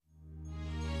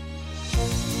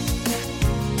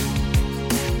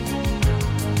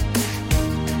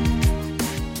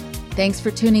Thanks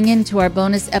for tuning in to our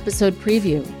bonus episode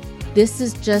preview. This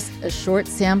is just a short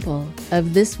sample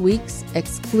of this week's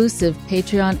exclusive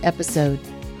Patreon episode.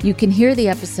 You can hear the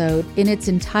episode in its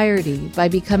entirety by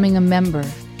becoming a member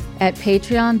at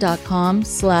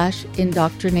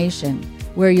patreon.com/indoctrination,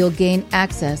 where you'll gain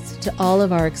access to all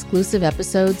of our exclusive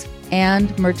episodes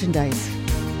and merchandise.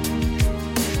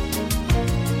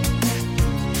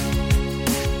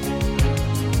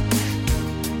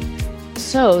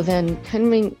 So then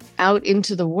coming out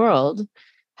into the world,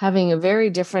 having a very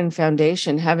different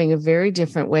foundation, having a very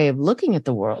different way of looking at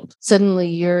the world. Suddenly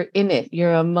you're in it,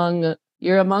 you're among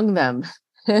them.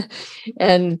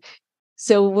 And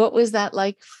so what was that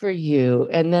like for you?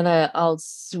 And then I'll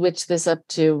switch this up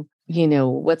to,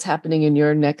 what's happening in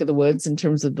your neck of the woods in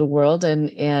terms of the world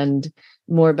and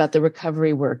more about the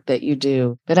recovery work that you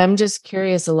do. But I'm just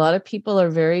curious, a lot of people are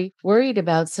very worried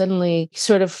about suddenly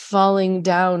sort of falling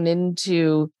down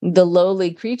into the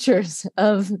lowly creatures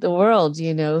of the world,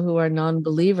 who are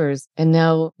non-believers. And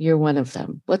now you're one of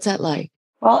them. What's that like?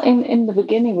 Well, in the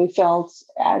beginning, we felt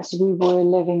as we were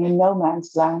living in no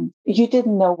man's land, you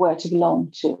didn't know where to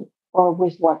belong to or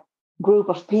with what group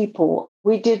of people.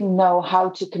 We didn't know how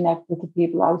to connect with the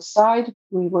people outside.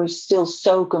 We were still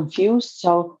so confused.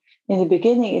 So in the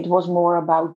beginning, it was more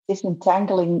about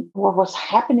disentangling what was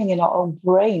happening in our own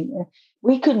brain.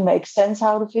 We couldn't make sense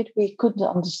out of it. We couldn't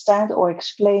understand or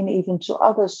explain even to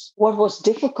others what was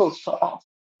difficult for us.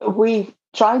 We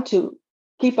tried to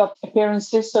keep up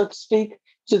appearances, so to speak,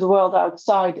 to the world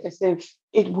outside as if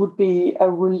it would be a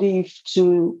relief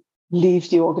to leave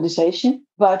the organization.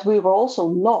 But we were also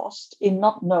lost in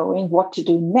not knowing what to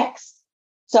do next.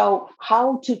 So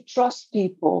how to trust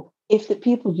people if the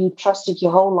people you trusted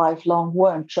your whole life long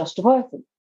weren't trustworthy?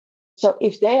 So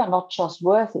if they are not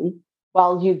trustworthy,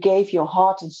 while you gave your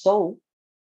heart and soul,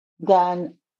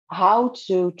 then how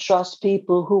to trust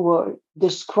people who were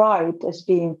described as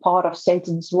being part of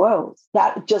Satan's world?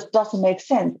 That just doesn't make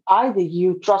sense. Either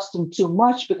you trust them too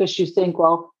much because you think,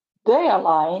 well, they are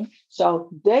lying, so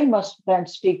they must then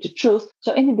speak the truth.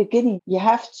 So in the beginning, you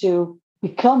have to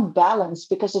become balanced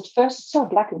because at first it's so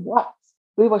black and white.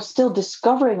 We were still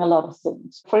discovering a lot of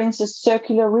things. For instance,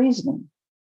 circular reasoning.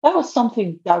 That was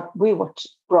something that we were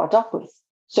brought up with.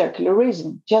 Circular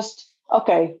reasoning. Just,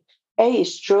 okay, A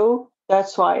is true.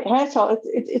 That's why. So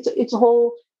it's a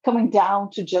whole coming down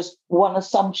to just one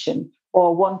assumption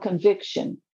or one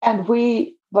conviction. And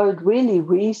we would really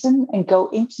reason and go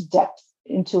into depth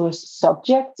into a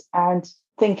subject and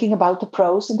thinking about the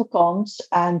pros and the cons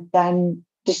and then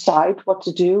decide what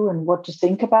to do and what to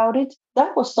think about it.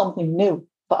 That was something new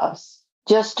for us.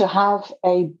 Just to have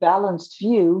a balanced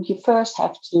view, you first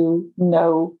have to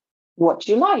know what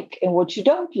you like and what you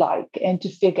don't like and to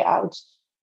figure out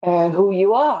who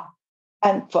you are.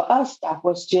 And for us, that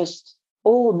was just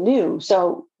all new.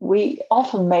 So we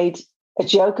often made a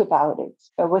joke about it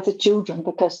with the children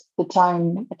because at the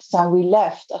time we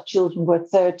left, our children were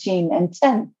 13 and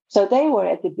 10. So they were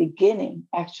at the beginning,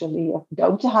 actually, of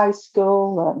going to high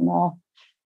school and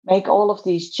make all of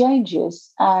these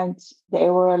changes. And they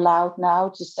were allowed now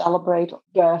to celebrate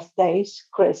birthdays,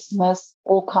 Christmas,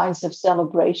 all kinds of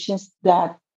celebrations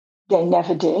that they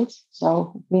never did.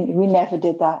 So we never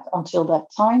did that until that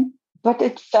time. But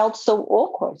it felt so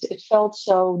awkward. It felt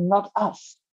so not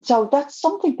us. So that's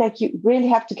something that you really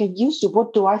have to get used to.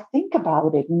 What do I think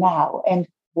about it now? And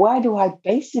where do I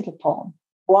base it upon?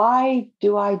 Why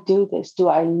do I do this? Do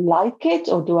I like it?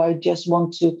 Or do I just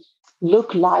want to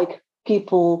look like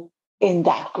people in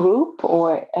that group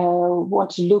or want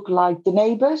to look like the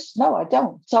neighbors? No, I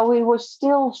don't. So we were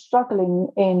still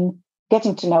struggling in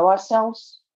getting to know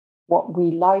ourselves, what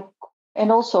we like, and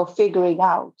also figuring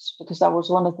out, because that was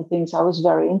one of the things I was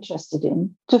very interested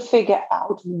in, to figure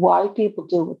out why people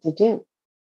do what they do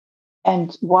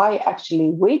and why actually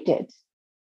we did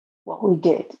what we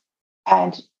did.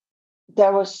 And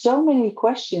there were so many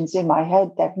questions in my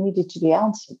head that needed to be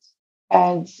answered.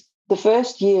 And the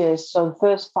first years, so the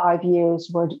first 5 years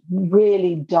were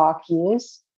really dark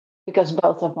years because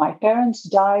both of my parents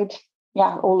died.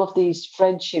 Yeah, all of these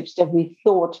friendships that we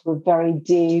thought were very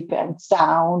deep and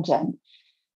sound and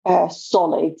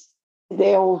solid,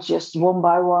 they all just one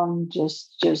by one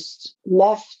just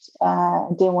left,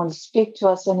 didn't want to speak to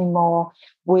us anymore.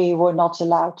 We were not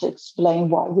allowed to explain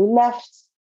why we left.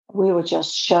 We were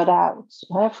just shut out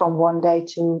from one day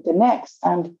to the next.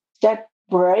 And that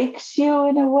breaks you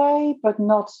in a way, but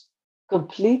not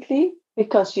completely,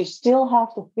 because you still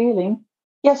have the feeling,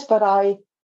 yes, but I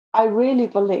really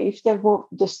believe that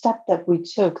the step that we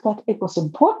took, that it was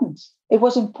important. It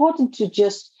was important to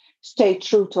just stay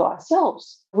true to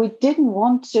ourselves. We didn't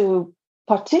want to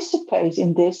participate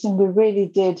in this, and we really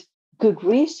did good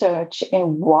research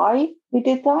in why we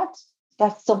did that,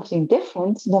 that's something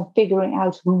different than figuring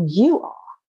out who you are.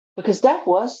 Because that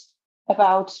was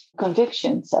about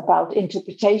convictions, about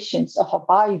interpretations of a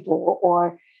Bible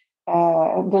or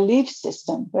a belief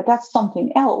system. But that's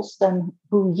something else than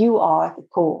who you are at the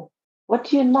core. What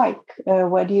do you like?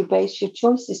 Where do you base your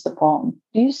choices upon?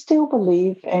 Do you still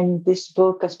believe in this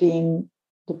book as being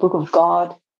the book of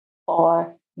God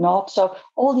or not? So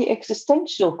all the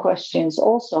existential questions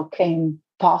also came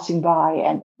passing by,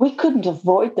 and we couldn't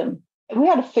avoid them. We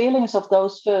had feelings of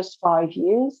those first 5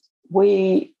 years.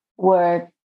 We were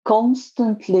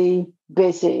constantly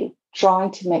busy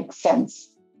trying to make sense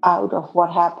out of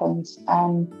what happened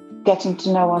and getting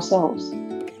to know ourselves.